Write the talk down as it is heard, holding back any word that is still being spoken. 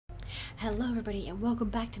Hello everybody and welcome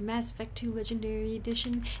back to Mass Effect 2 Legendary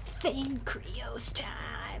Edition Thane Krios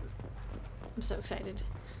time! I'm so excited.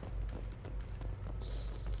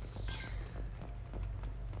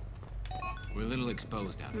 We're a little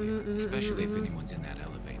exposed out here, especially if anyone's in that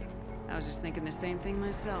elevator. I was just thinking the same thing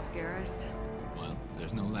myself, Garrus. Well,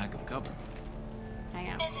 there's no lack of cover. Hang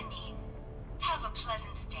on. Mezzanine. Have a pleasant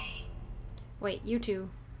stay. Wait, you two.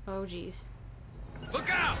 Oh jeez.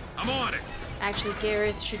 Look out! I'm on it! Actually,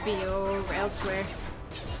 Garrus should be over elsewhere.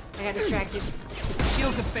 I got distracted.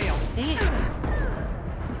 Shields have failed. Dang it.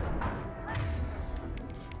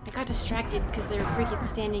 I got distracted because they were freaking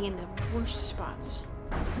standing in the worst spots.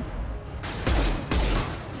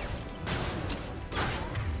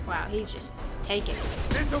 Wow, he's just taking it.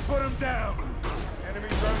 This'll put him down.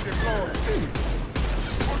 Enemies on your floor.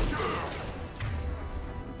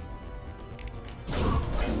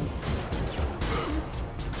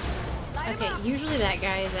 Okay, usually that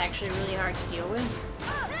guy is actually really hard to deal with.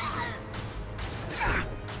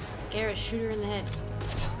 Garrus, shoot her in the head.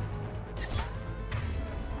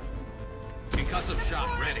 Concussive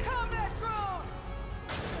shot ready.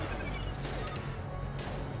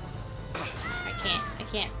 I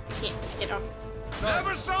can't get off.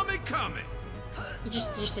 Never saw me coming! He's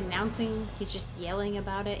just announcing, he's just yelling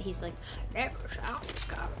about it. He's like, never saw me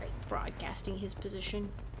coming, broadcasting his position.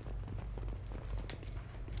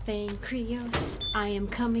 Thane Krios, I am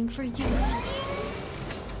coming for you.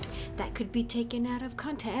 That could be taken out of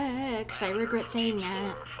context. I regret saying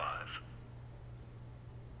that.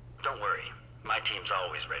 Don't worry, my team's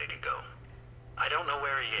always ready to go. I don't know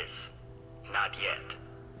where he is. Not yet.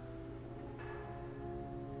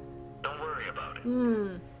 Don't worry about it.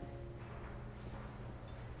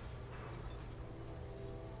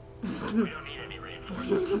 We don't need any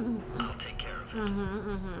reinforcements. I'll take care of it.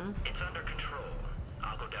 It's under control.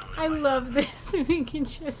 I'll go down this I way. love this. We can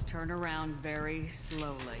just... Turn around very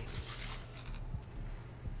slowly.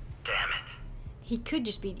 Damn it. He could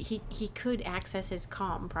just be... He could access his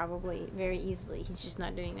comm probably very easily. He's just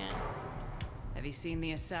not doing that. Have you seen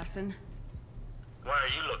the assassin? Why are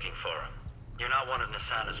you looking for him? You're not one of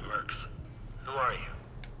Nasana's mercs. Who are you?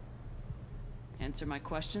 Answer my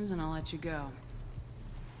questions and I'll let you go.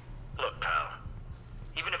 Look, pal.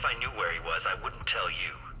 Even if I knew where he was, I wouldn't tell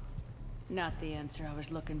you. Not the answer I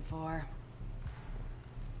was looking for.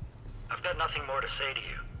 I've got nothing more to say to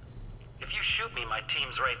you. If you shoot me, my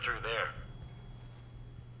team's right through there.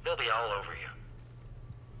 They'll be all over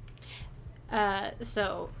you.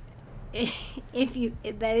 So...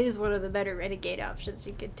 that is one of the better renegade options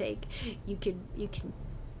you could take. You can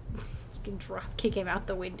drop kick him out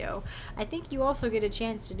the window. I think you also get a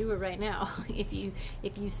chance to do it right now if you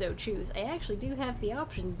so choose. I actually do have the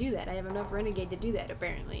option to do that. I have enough renegade to do that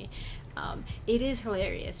apparently. It is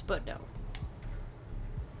hilarious, but no.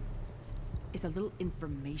 Is a little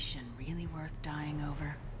information really worth dying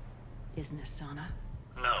over? Is Nasana?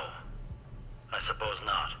 No. I suppose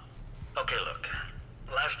not. Okay, look.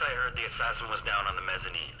 Last I heard, the assassin was down on the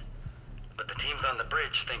mezzanine. But the teams on the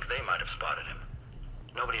bridge think they might have spotted him.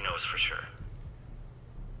 Nobody knows for sure.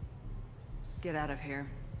 Get out of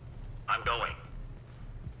here. I'm going.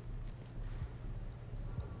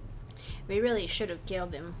 We really should have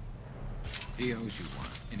killed him. He owes you one.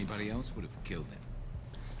 Anybody else would have killed him.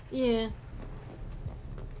 Yeah.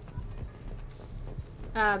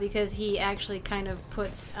 Because he actually kind of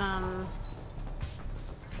puts,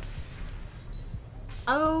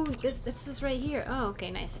 Oh, this is right here. Oh, okay,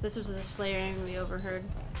 nice. This was the Solarian we overheard.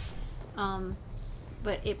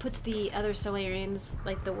 But it puts the other Solarians,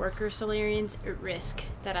 like the worker Solarians, at risk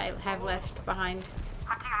that I have left behind.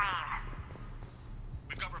 What do you mean?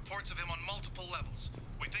 We've got reports of him on multiple levels.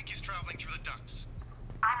 We think he's traveling through the ducts.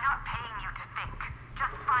 I'm not paying you to think.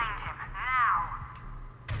 Just find him, now.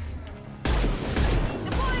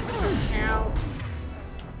 Deploying Ow.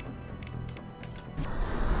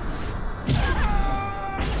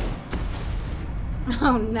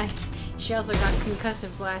 Oh, nice. She also got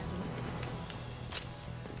concussive blasted.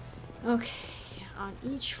 Okay, on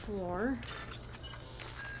each floor,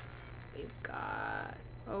 we've got...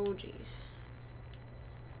 Oh, jeez.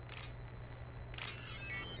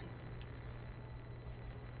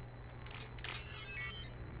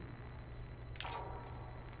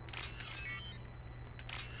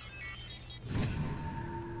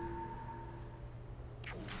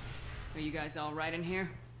 Are you guys all right in here?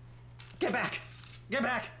 Get back! Get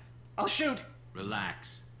back! I'll shoot!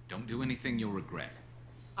 Relax. Don't do anything you'll regret.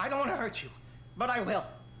 I don't want to hurt you, but I will.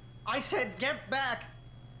 I said get back!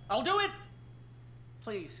 I'll do it!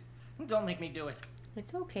 Please, don't make me do it.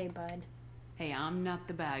 It's okay, bud. Hey, I'm not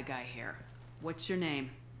the bad guy here. What's your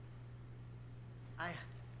name?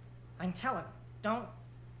 I'm Thane. Don't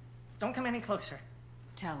come any closer.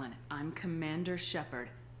 Talon, I'm Commander Shepard.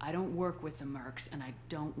 I don't work with the mercs, and I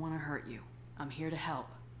don't want to hurt you. I'm here to help.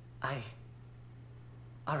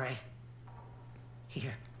 All right.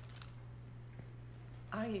 Here.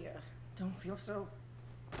 I don't feel so...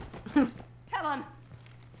 Talon!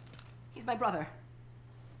 He's my brother.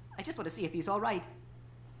 I just want to see if he's all right.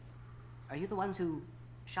 Are you the ones who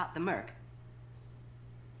shot the merc?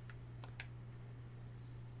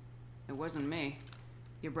 It wasn't me.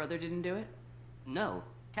 Your brother didn't do it? No.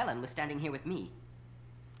 Talon was standing here with me.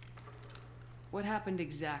 What happened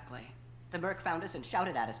exactly? The merc found us and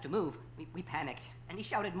shouted at us to move. We panicked, and he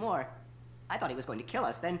shouted more. I thought he was going to kill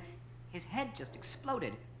us, then his head just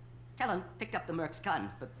exploded. Talon picked up the merc's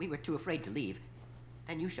gun, but we were too afraid to leave.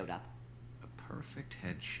 Then you showed up. A perfect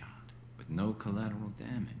headshot with no collateral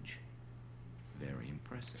damage. Very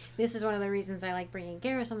impressive. This is one of the reasons I like bringing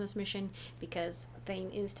Garrus on this mission, because Thane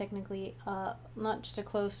is technically not just a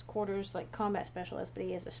close quarters like combat specialist, but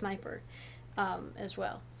he is a sniper as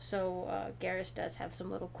well. So Garrus does have some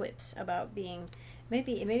little quips about being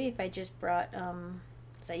maybe if I just brought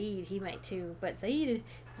Saeed, he might too. But Saeed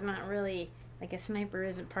is not really like a sniper.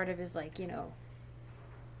 Isn't part of his like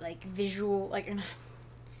like visual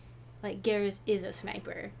like Garrus is a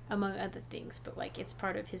sniper among other things, but like it's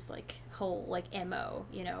part of his like whole like MO,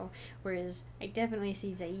 whereas I definitely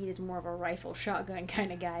see Saeed as more of a rifle shotgun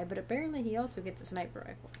kind of guy, but apparently he also gets a sniper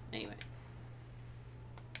rifle. Anyway,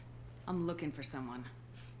 I'm looking for someone.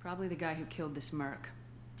 Probably the guy who killed this merc.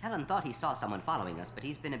 Talon thought he saw someone following us, but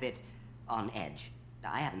he's been a bit on edge.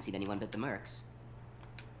 I haven't seen anyone but the mercs.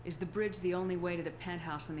 Is the bridge the only way to the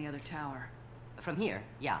penthouse in the other tower? From here,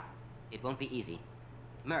 yeah. It won't be easy.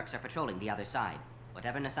 Mercs are patrolling the other side.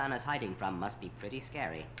 Whatever Nasana's hiding from must be pretty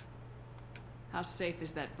scary. How safe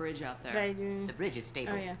is that bridge out there? The bridge is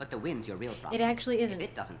stable, Oh, yeah. but the wind's your real problem. it actually isn't. If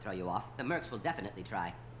it doesn't throw you off, the mercs will definitely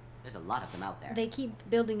try. There's a lot of them out there. They keep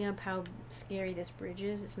building up how scary this bridge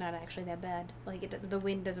is. It's not actually that bad. Like the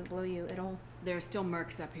wind doesn't blow you at all. There are still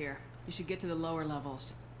mercs up here. You should get to the lower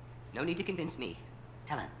levels. No need to convince me.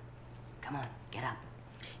 Talon, come on, get up.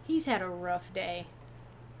 He's had a rough day.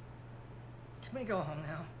 Can we go home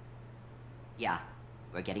now? Yeah,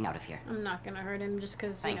 we're getting out of here. I'm not gonna hurt him just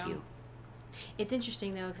because Thank you. It's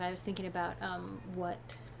interesting though, because I was thinking about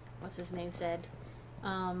what's his name said,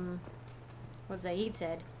 what Zaid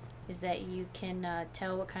said, is that you can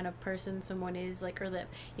tell what kind of person someone is, like, or that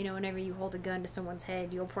whenever you hold a gun to someone's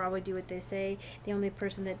head, you'll probably do what they say. The only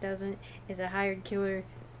person that doesn't is a hired killer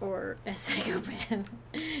or a psychopath.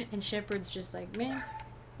 And Shepard's just like, man,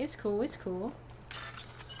 it's cool, it's cool.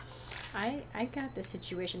 I got the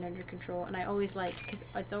situation under control, and I always like, because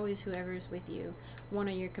it's always whoever's with you, one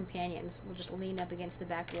of your companions will just lean up against the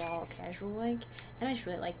back wall, casual-like, and I just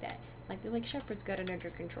really like that. Like, they're like, Shepard's got it under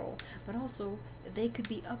control, but also, they could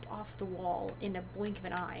be up off the wall in a blink of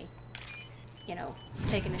an eye,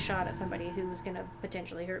 taking a shot at somebody who's gonna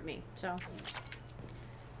potentially hurt me, so.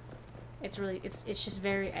 It's really, it's just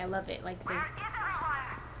very, I love it, like,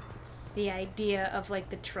 the idea of, like,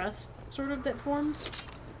 the trust, sort of, that forms.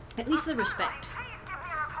 At least the respect.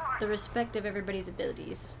 The respect of everybody's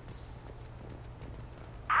abilities.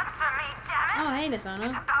 Answer me, damn it! Oh, hey, Nasana.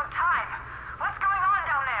 About time. What's going on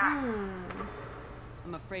down there?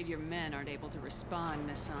 I'm afraid your men aren't able to respond,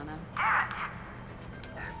 Nasana. Damn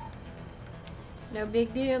it! No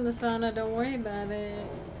big deal, Nasana. Don't worry about it.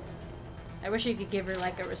 I wish you could give her,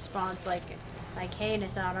 like, a response like, hey,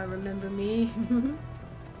 Nasana, remember me? You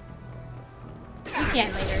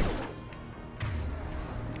can later.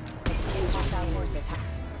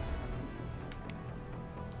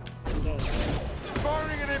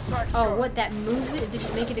 Oh, what, that moves it? Did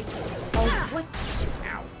you make it a... Oh, what?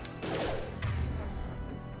 Ow.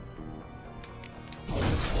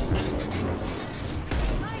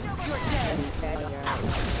 You're dead.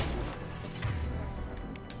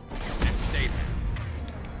 And stay there.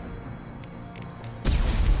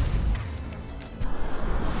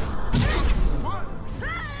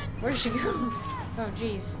 Where did she go? Oh,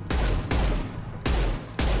 jeez.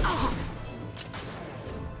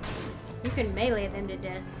 You can melee them to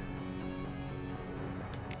death.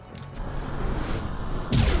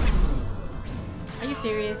 Are you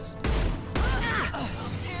serious?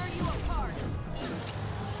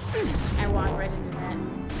 I walked right into that.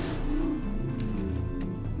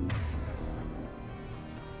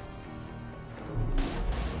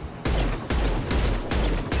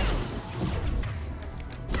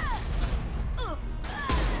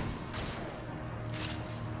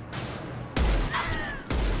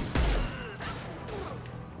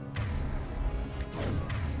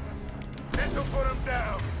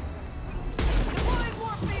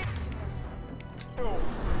 Oh.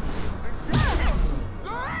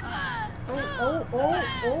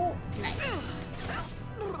 Nice.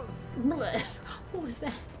 What was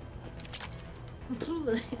that?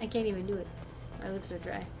 I can't even do it. My lips are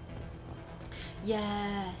dry.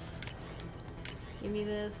 Yes. Give me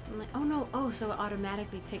this. I'm like, oh no. Oh, so it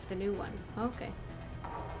automatically picked the new one. Okay.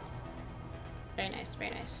 Very nice.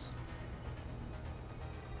 Very nice.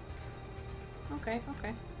 Okay.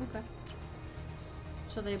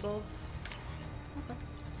 So they both. Okay.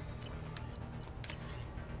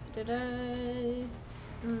 Did I?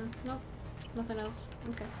 Nope. Nothing else.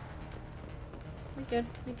 Okay. We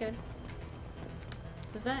good.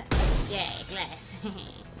 Was that? Yay, glass.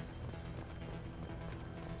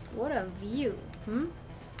 What a view.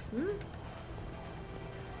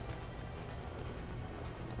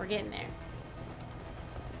 We're getting there.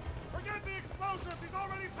 Forget the explosives! He's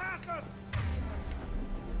already past us!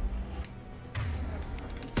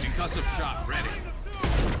 Concussive shot ready.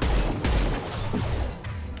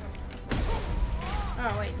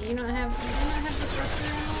 Oh wait, do you not have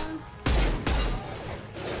disruptor on?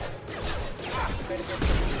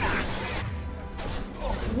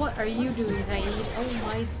 What are you doing, Zaid? Oh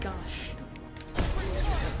my gosh.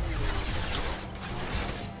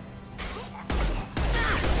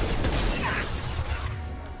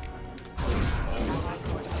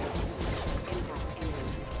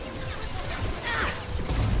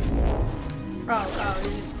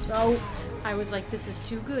 Oh, I was like, this is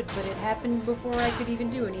too good, but it happened before I could even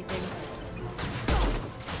do anything.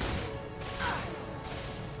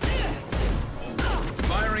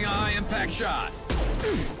 Firing a high impact shot.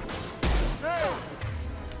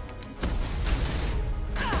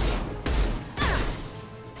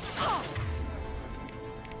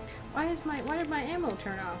 Why did my ammo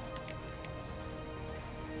turn off?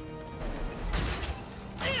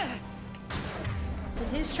 Did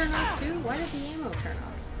his turn off too? Why did the ammo turn off?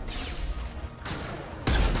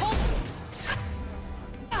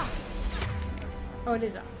 Oh, it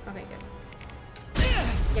is off. Okay, good.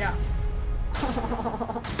 Get off.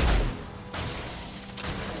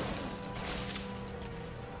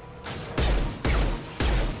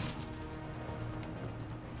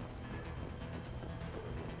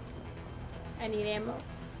 I need ammo.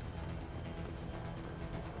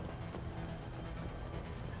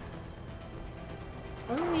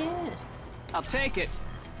 Oh yeah. I'll take it.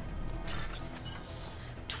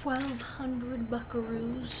 1,200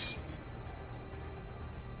 buckaroos.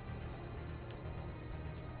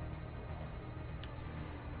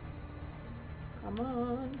 Come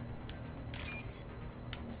on.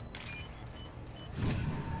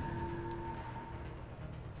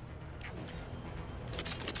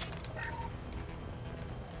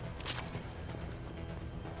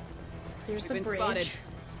 Here's the bridge. Spotted.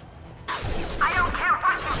 I don't care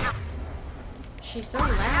what you do. She's so loud.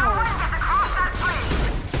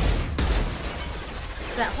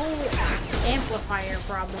 It's that whole amplifier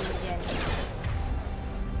problem again.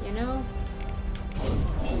 You know?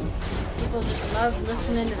 People just love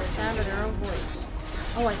listening to the sound of their own voice.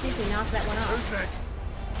 Oh, I think we knocked that one off.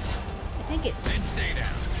 I think it's... And stay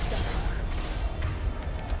down.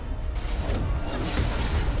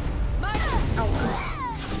 Oh.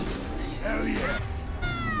 Hell yeah!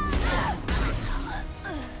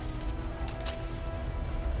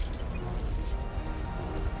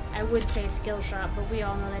 I would say skill shot, but we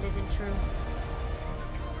all know that isn't true.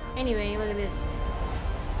 Anyway, look at this.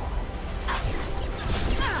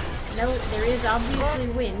 No, there is obviously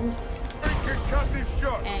wind,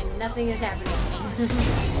 and nothing is happening to me.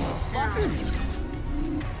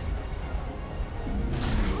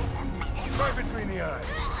 Right between the eyes.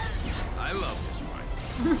 I love this one.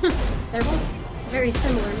 They're both very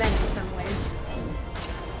similar men in some ways.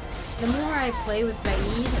 The more I play with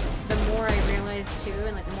Zaid, the more I realize too,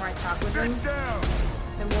 and like the more I talk with him,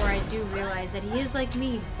 the more I do realize that he is like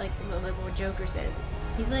me, like what Joker says.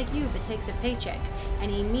 He's like you, but takes a paycheck,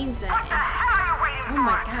 and he means that. And, oh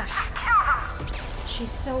my gosh,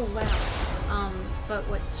 she's so loud. But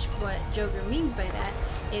what Joker means by that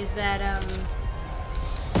is that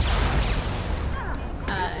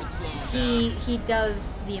he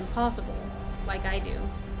does the impossible, like I do,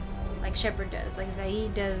 like Shepard does, like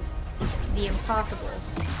Zaid does the impossible.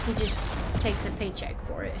 He just takes a paycheck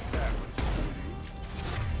for it.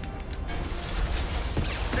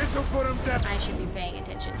 This'll put him down. I should be paying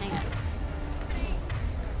attention. Hang on.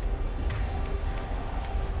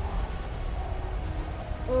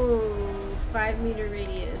 Oh, 5-meter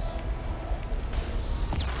radius.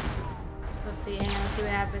 Let's see. Hang on. Let's see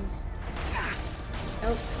what happens.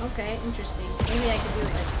 Oh, okay. Interesting. Maybe I could do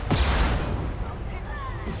it.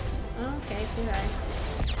 Okay, too high.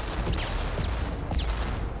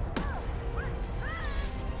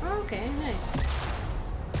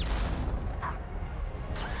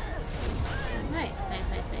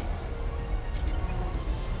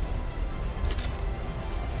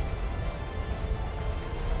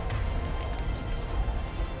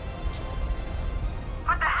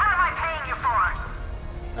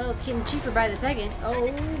 Well, it's getting cheaper by the second.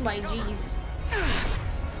 Oh my jeez.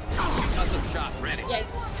 Custom shot ready.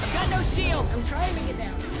 Yikes. I've got no shield. I'm trying to get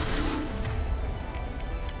down.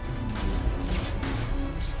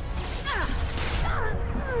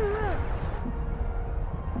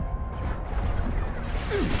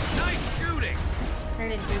 Nice shooting. I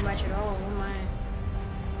didn't do much at all, oh my.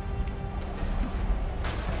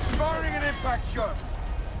 Firing an impact shot.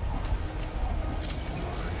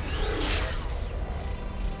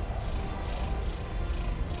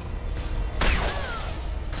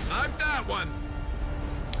 Snipe that one.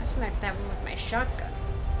 I sniped that one with my shotgun.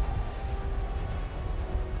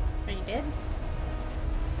 Are you dead?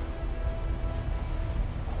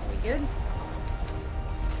 Are we good?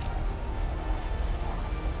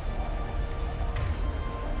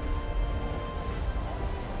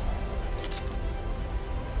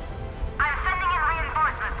 I'm sending in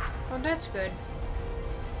reinforcements. Oh, that's good.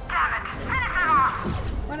 Damn it. Finish them off.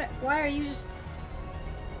 What? Why are you just...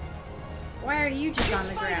 Why are you just on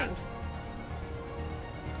the ground?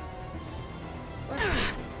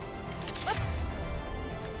 What?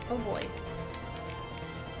 Oh boy.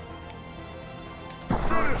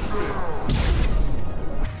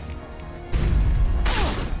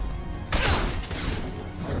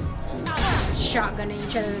 Shotgunning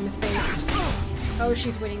each other in the face. Oh,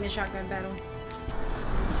 she's winning the shotgun battle.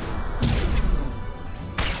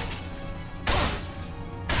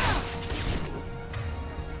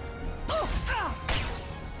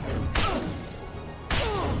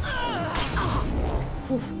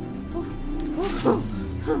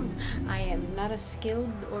 I am not a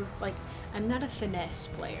skilled or like I'm not a finesse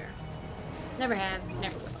player. Never have,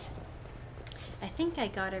 never will. I think I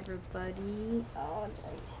got everybody. Oh,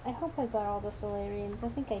 I hope I got all the Solarians. I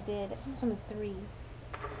think I did. I think it's only 3.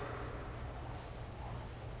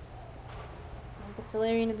 The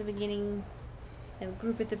Solarian at the beginning, a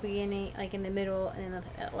group at the beginning, like in the middle, and then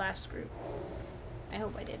the last group. I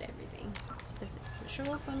hope I did everything. Does it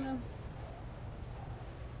show up on the...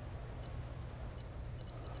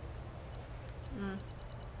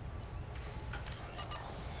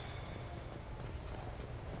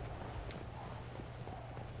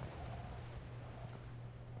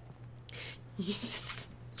 Yes!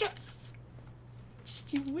 Yes!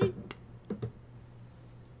 Just you wait.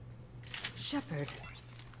 Shepard,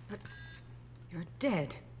 but you're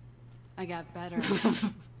dead. I got better.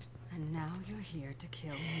 And now you're here to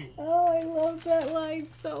kill me. Oh, I love that line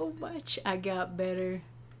so much. I got better.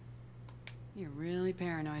 You're really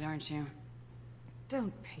paranoid, aren't you?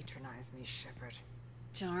 Don't patronize me, Shepard.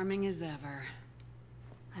 Charming as ever.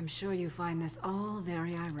 I'm sure you find this all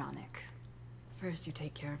very ironic. First you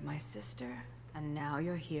take care of my sister, and now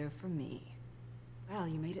you're here for me. Well,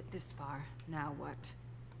 you made it this far. Now what?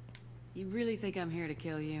 You really think I'm here to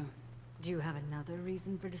kill you? Do you have another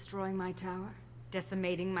reason for destroying my tower?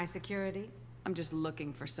 Decimating my security? I'm just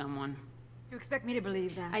looking for someone. You expect me to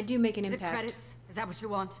believe that? I do make an Is impact. it credits? Is that what you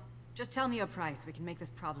want? Just tell me a price. We can make this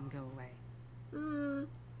problem go away.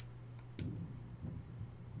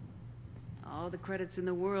 All the credits in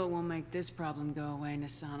the world won't make this problem go away,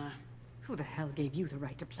 Nasana. Who the hell gave you the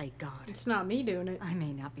right to play God? It's not me doing it. I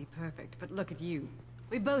may not be perfect, but look at you.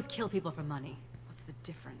 We both kill people for money. What's the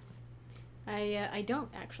difference? I don't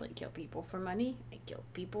actually kill people for money. I kill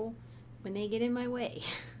people when they get in my way.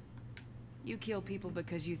 You kill people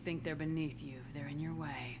because you think they're beneath you. They're in your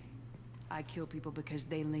way. I kill people because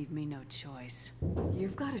they leave me no choice.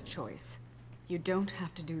 You've got a choice. You don't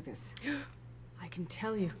have to do this. I can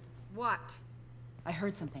tell you. What? I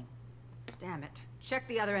heard something. Damn it. Check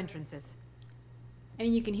the other entrances. I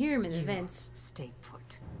mean, you can hear him in the vents. Stay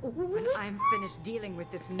put. When I'm finished dealing with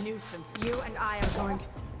this nuisance, you and I are going to...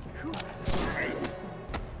 Who?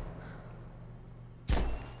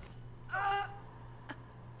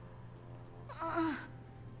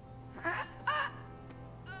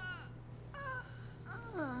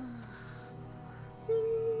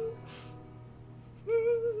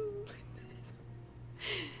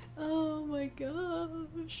 Oh my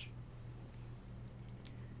gosh.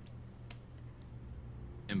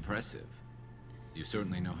 Impressive. You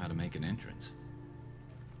certainly know how to make an entrance.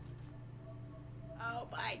 Oh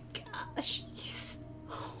my gosh. He's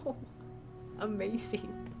so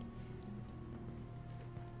amazing.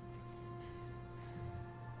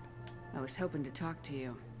 I was hoping to talk to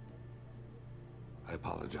you. I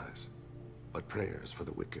apologize, but prayers for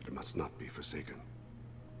the wicked must not be forsaken.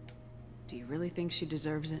 Do you really think she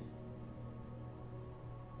deserves it?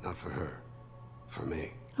 Not for her, for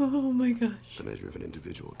me. Oh my gosh. The measure of an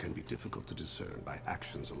individual can be difficult to discern by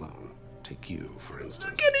actions alone. Take you, for instance.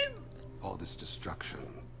 Look at him! All this destruction,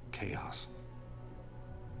 chaos.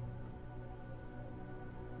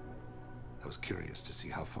 I was curious to see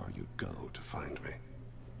how far you'd go to find me.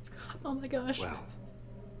 Oh my gosh. Well,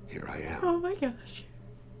 here I am. Oh my gosh.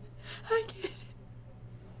 I get it.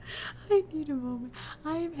 I need a moment.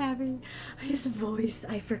 I am having his voice.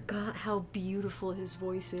 I forgot how beautiful his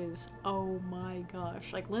voice is. Oh my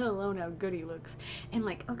gosh. Like, let alone how good he looks. And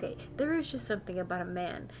like, okay, there is just something about a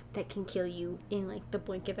man that can kill you in like the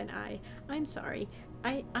blink of an eye. I'm sorry.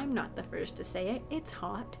 I'm not the first to say it. It's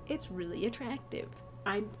hot. It's really attractive.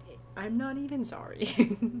 I'm not even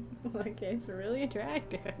sorry. Like, it's really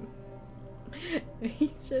attractive. And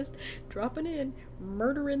he's just dropping in,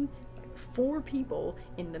 murdering 4 people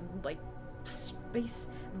in the like space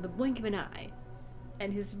of the blink of an eye,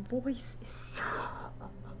 and his voice is so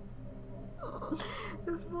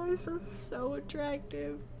his voice is so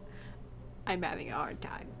attractive. I'm having a hard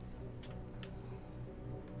time.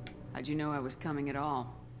 How'd you know I was coming at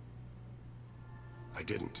all? I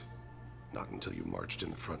didn't. Not until you marched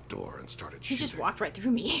in the front door and started He shooting. just walked right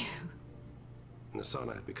through me.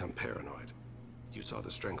 Nasana had become paranoid. You saw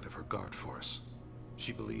the strength of her guard force.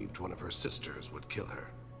 She believed one of her sisters would kill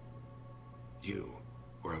her. You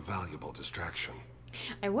were a valuable distraction.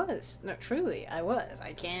 I was. No, truly, I was.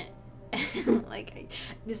 I can't. Like,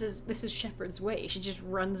 this is Shepard's way. She just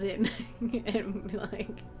runs in and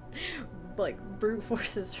like brute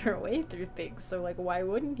forces her way through things. So like, why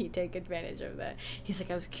wouldn't he take advantage of that? He's like,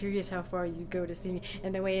 I was curious how far you'd go to see me,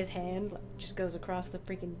 and the way his hand like, just goes across the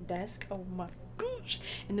freaking desk. Oh my gosh!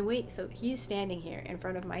 And the way, so he's standing here in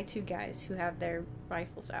front of my 2 guys who have their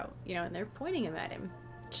rifles out, you know, and they're pointing them at him,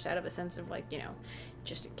 just out of a sense of like, you know,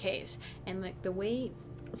 just in case. And like the way.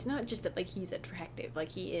 It's not just that like he's attractive, like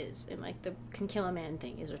he is, and like the can kill a man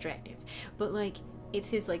thing is attractive, but like it's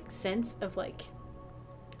his like sense of like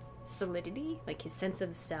solidity, like his sense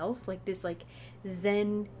of self, like this like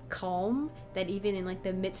zen calm that even in like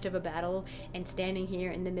the midst of a battle and standing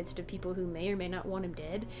here in the midst of people who may or may not want him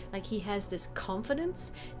dead, like he has this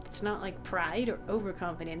confidence. It's not like pride or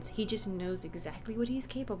overconfidence. He just knows exactly what he's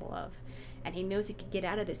capable of, and he knows he could get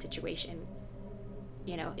out of this situation,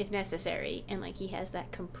 you know, if necessary. And like he has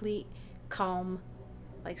that complete calm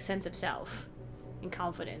like sense of self and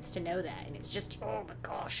confidence to know that, and it's just, oh my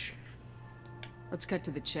gosh. Let's cut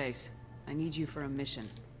to the chase. I need you for a mission.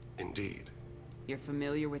 Indeed. You're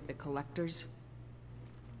familiar with the Collectors?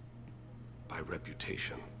 By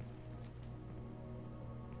reputation.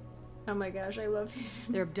 Oh my gosh, I love him.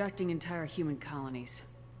 They're abducting entire human colonies.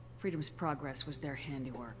 Freedom's Progress was their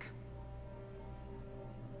handiwork.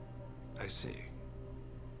 I see.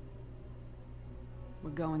 We're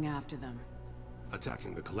going after them.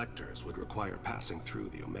 Attacking the Collectors would require passing through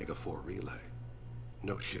the Omega-4 relay.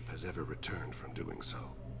 No ship has ever returned from doing so.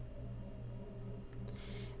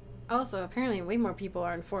 Also, apparently way more people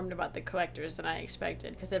are informed about the Collectors than I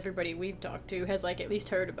expected, because everybody we've talked to has like at least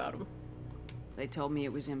heard about them. They told me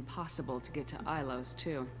it was impossible to get to Ilos,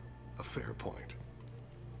 too. A fair point.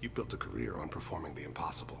 You built a career on performing the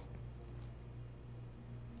impossible.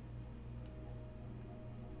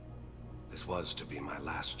 This was to be my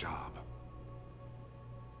last job.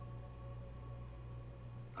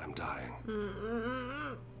 I'm dying.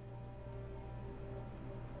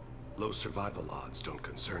 Low survival odds don't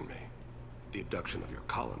concern me. The abduction of your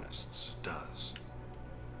colonists does.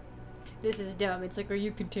 This is dumb. It's like, are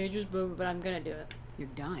you contagious? But I'm gonna do it. You're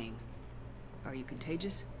dying. Are you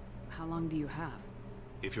contagious? How long do you have?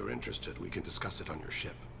 If you're interested, we can discuss it on your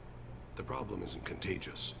ship. The problem isn't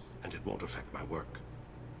contagious, and it won't affect my work.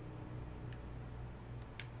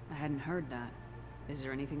 I hadn't heard that. Is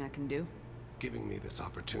there anything I can do? Giving me this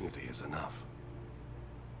opportunity is enough.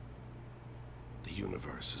 The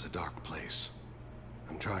universe is a dark place.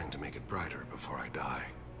 I'm trying to make it brighter before I die.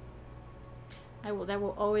 That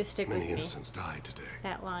will always stick with me. Many innocents died today.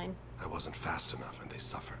 That line. I wasn't fast enough and they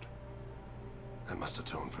suffered. I must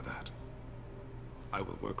atone for that. I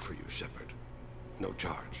will work for you, Shepard. No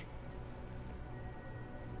charge.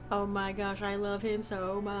 Oh my gosh, I love him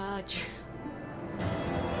so much.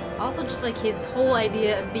 Also, just like his whole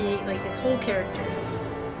idea of being, like his whole character.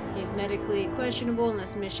 He's medically questionable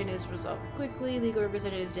unless mission is resolved quickly. Legal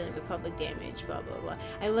representatives dealing with public damage, blah blah blah.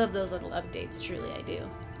 I love those little updates, truly I do.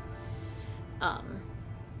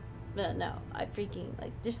 But no, I freaking,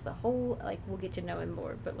 like, just the whole, like, we'll get to know him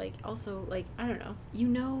more, but, like, also, like, I don't know, you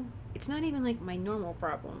know, it's not even, like, my normal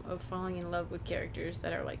problem of falling in love with characters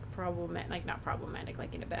that are, like, problematic, like, not problematic,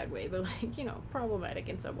 like, in a bad way, but, like, you know, problematic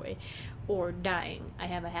in some way, or dying. I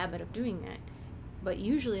have a habit of doing that, but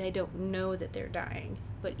usually I don't know that they're dying,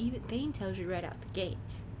 but even Thane tells you right out the gate,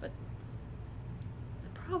 but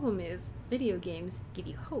the problem is, video games give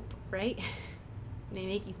you hope, right? They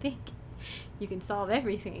make you think you can solve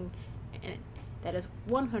everything, and that is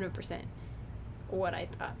 100% what I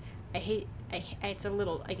thought. It's a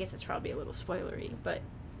little, I guess it's probably a little spoilery, but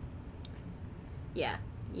yeah,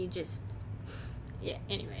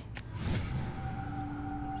 anyway.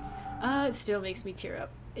 It still makes me tear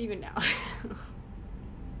up, even now.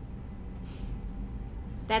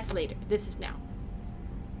 That's later. This is now.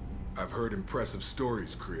 I've heard impressive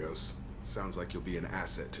stories, Krios. Sounds like you'll be an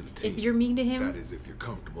asset to the team. If you're mean to him... That is, if you're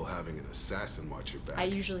comfortable having an assassin watch your back. I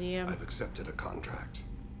usually am. I've accepted a contract.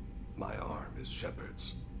 My arm is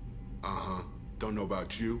Shepard's. Uh-huh. Don't know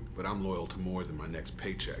about you, but I'm loyal to more than my next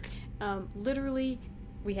paycheck. Literally,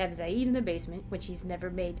 we have Zaid in the basement, which he's never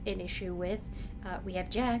made an issue with. We have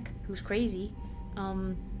Jack, who's crazy.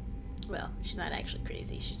 Well, she's not actually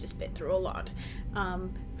crazy. She's just been through a lot.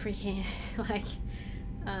 Freaking, like...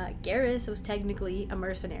 Garrus was technically a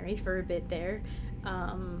mercenary for a bit there.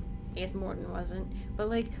 I guess Morton wasn't. But,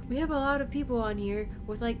 like, we have a lot of people on here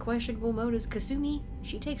with, like, questionable motives. Kasumi,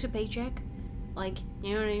 she takes a paycheck. Like,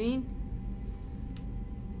 you know what I mean?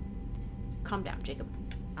 Calm down, Jacob.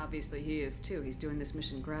 Obviously he is, too. He's doing this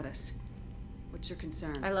mission gratis. What's your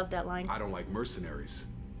concern? I love that line. I don't like mercenaries.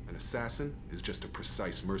 An assassin is just a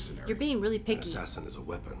precise mercenary. You're being really picky. An assassin is a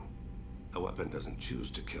weapon. A weapon doesn't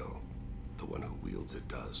choose to kill. The one who wields it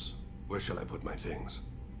does. Where shall I put my things?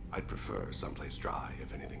 I'd prefer someplace dry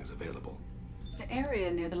if anything is available. The area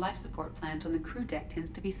near the life support plant on the crew deck tends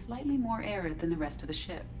to be slightly more arid than the rest of the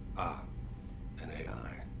ship. Ah, an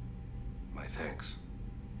AI. My thanks.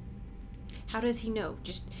 How does he know?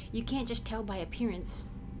 You can't just tell by appearance.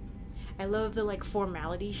 I love the, like,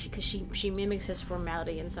 formality, because she mimics his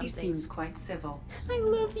formality in some things. He seems quite civil. I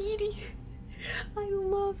love Edie.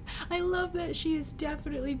 I love that she is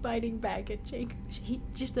definitely biting back at Jacob.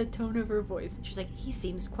 Just the tone of her voice. She's like, he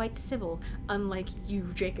seems quite civil, unlike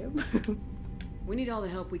you, Jacob. We need all the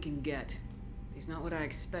help we can get. He's not what I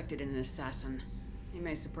expected in an assassin. He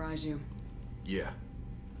may surprise you. Yeah,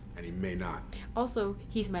 and he may not. Also,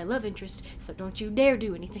 he's my love interest, so don't you dare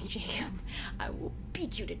do anything, Jacob. I will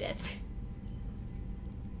beat you to death.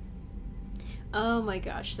 Oh my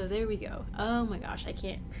gosh, so there we go. Oh my gosh, I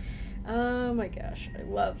can't... Oh my gosh, I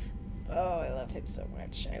love him so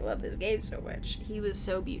much. I love this game so much. He was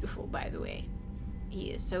so beautiful, by the way. He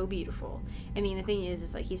is so beautiful. I mean, the thing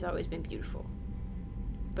is like, he's always been beautiful.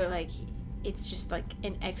 But, like, it's just, like,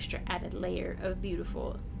 an extra added layer of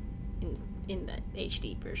beautiful in the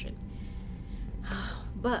HD version.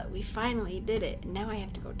 But we finally did it. Now I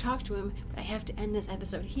have to go talk to him, but I have to end this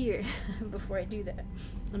episode here before I do that.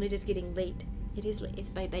 And it is getting late. It is late. It's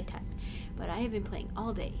by bedtime. But I have been playing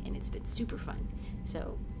all day, and it's been super fun.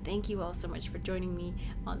 So, thank you all so much for joining me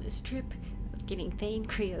on this trip of getting Thane,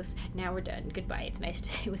 Krios. Now we're done. Goodbye.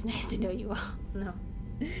 It was nice to know you all. No.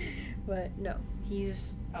 But, no.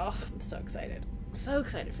 Oh, I'm so excited. I'm so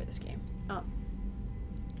excited for this game.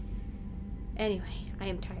 Anyway, I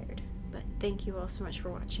am tired. But thank you all so much for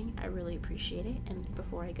watching. I really appreciate it. And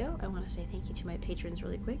before I go, I want to say thank you to my patrons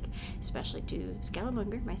really quick, especially to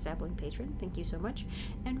Scalamunger, my sapling patron. Thank you so much.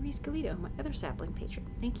 And Reese Galito, my other sapling patron.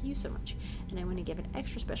 Thank you so much. And I want to give an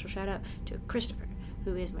extra special shout out to Christopher,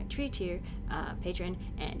 who is my tier patron,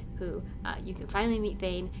 and who you can finally meet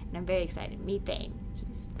Thane, and I'm very excited. Meet Thane.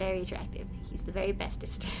 He's very attractive. He's the very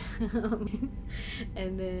bestest.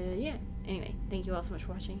 And yeah, anyway, thank you all so much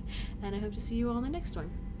for watching, and I hope to see you all in the next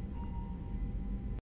one.